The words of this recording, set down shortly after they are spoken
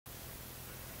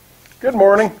Good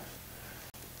morning.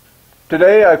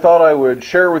 Today I thought I would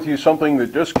share with you something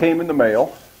that just came in the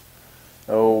mail.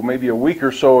 Maybe a week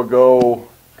or so ago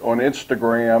on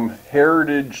Instagram,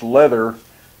 Heritage Leather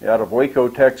out of Waco,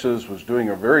 Texas was doing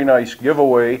a very nice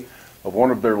giveaway of one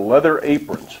of their leather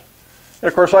aprons. And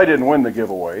of course I didn't win the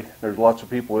giveaway. There's lots of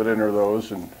people that enter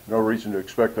those and no reason to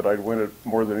expect that I'd win it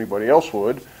more than anybody else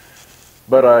would.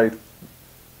 But I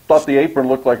thought the apron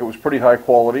looked like it was pretty high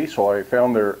quality, so I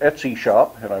found their Etsy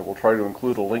shop, and I will try to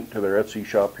include a link to their Etsy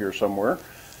shop here somewhere.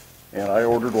 And I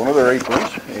ordered one of their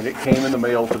aprons, and it came in the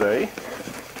mail today.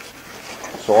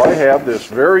 So I have this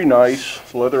very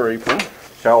nice leather apron,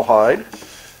 cowhide,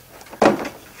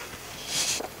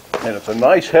 and it's a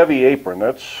nice heavy apron.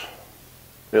 That's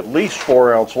at least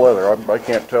 4-ounce leather. I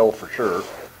can't tell for sure.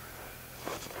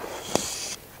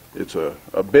 It's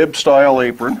a bib style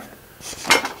apron.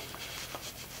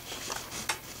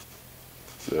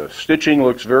 The stitching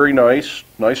looks very nice,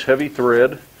 nice heavy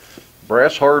thread,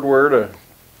 brass hardware to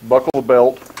buckle the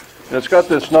belt, and it's got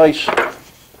this nice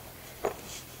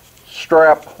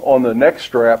strap on the neck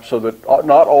strap so that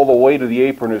not all the weight of the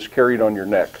apron is carried on your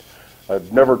neck.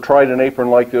 I've never tried an apron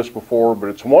like this before, but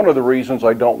it's one of the reasons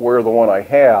I don't wear the one I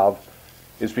have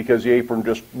is because the apron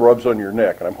just rubs on your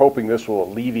neck, and I'm hoping this will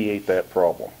alleviate that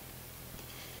problem.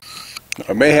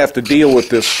 I may have to deal with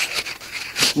this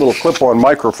little clip-on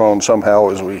microphone somehow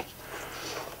as we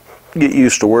get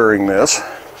used to wearing this.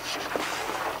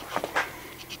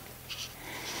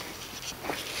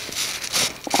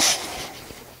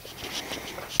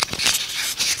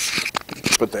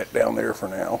 Put that down there for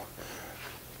now.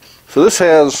 So this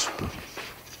has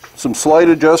some slide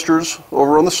adjusters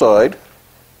over on the side.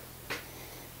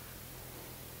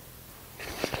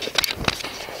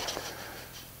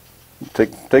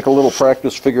 Take a little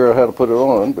practice to figure out how to put it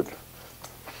on, but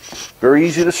very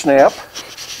easy to snap,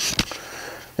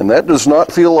 and that does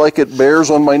not feel like it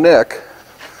bears on my neck.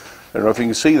 I don't know if you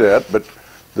can see that, but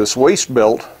this waist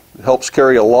belt helps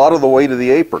carry a lot of the weight of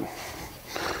the apron.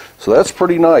 So that's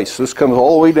pretty nice. This comes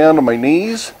all the way down to my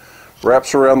knees,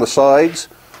 wraps around the sides.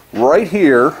 Right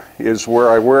here is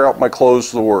where I wear out my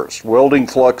clothes the worst. Welding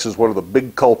flux is one of the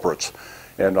big culprits,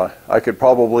 and I could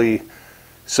probably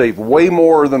save way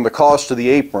more than the cost of the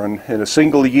apron in a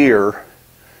single year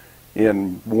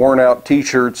in worn out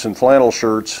t-shirts and flannel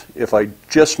shirts if I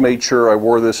just made sure I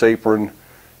wore this apron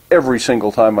every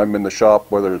single time I'm in the shop,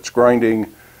 whether it's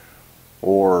grinding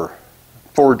or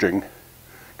forging,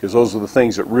 because those are the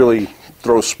things that really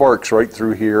throw sparks right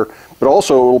through here. But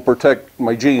also it will protect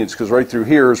my jeans, because right through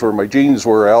here is where my jeans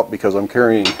wear out, because I'm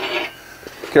carry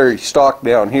stock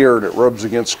down here and it rubs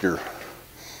against your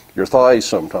thighs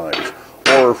sometimes,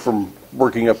 or from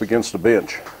working up against a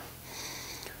bench.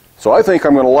 So I think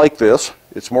I'm going to like this.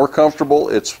 It's more comfortable,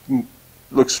 it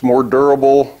looks more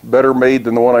durable, better made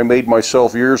than the one I made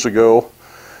myself years ago.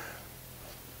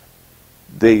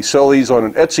 They sell these on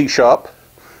an Etsy shop.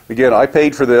 Again, I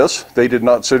paid for this. They did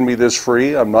not send me this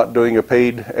free. I'm not doing a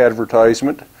paid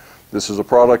advertisement. This is a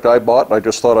product I bought, and I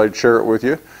just thought I'd share it with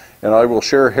you. And I will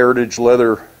share Heritage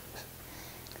Leather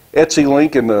Etsy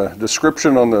link in the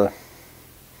description on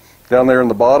down there in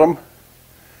the bottom.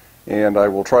 And I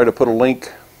will try to put a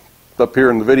link up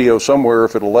here in the video somewhere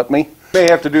if it'll let me. May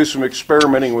have to do some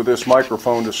experimenting with this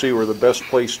microphone to see where the best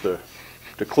place to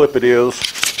clip it is.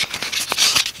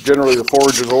 Generally the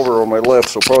forge is over on my left,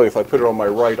 so probably if I put it on my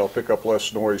right I'll pick up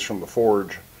less noise from the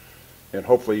forge, and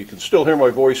hopefully you can still hear my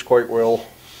voice quite well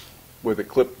with it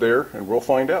clipped there, and we'll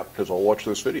find out because I'll watch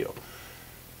this video.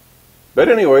 But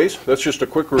anyways, that's just a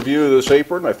quick review of this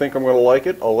apron. I think I'm going to like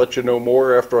it. I'll let you know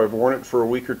more after I've worn it for a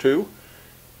week or two.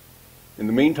 In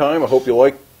the meantime, I hope you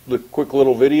like the quick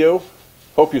little video.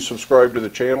 Hope you subscribe to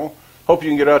the channel. Hope you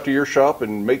can get out to your shop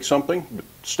and make something. But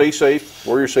stay safe,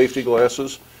 wear your safety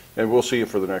glasses, and we'll see you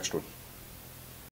for the next one.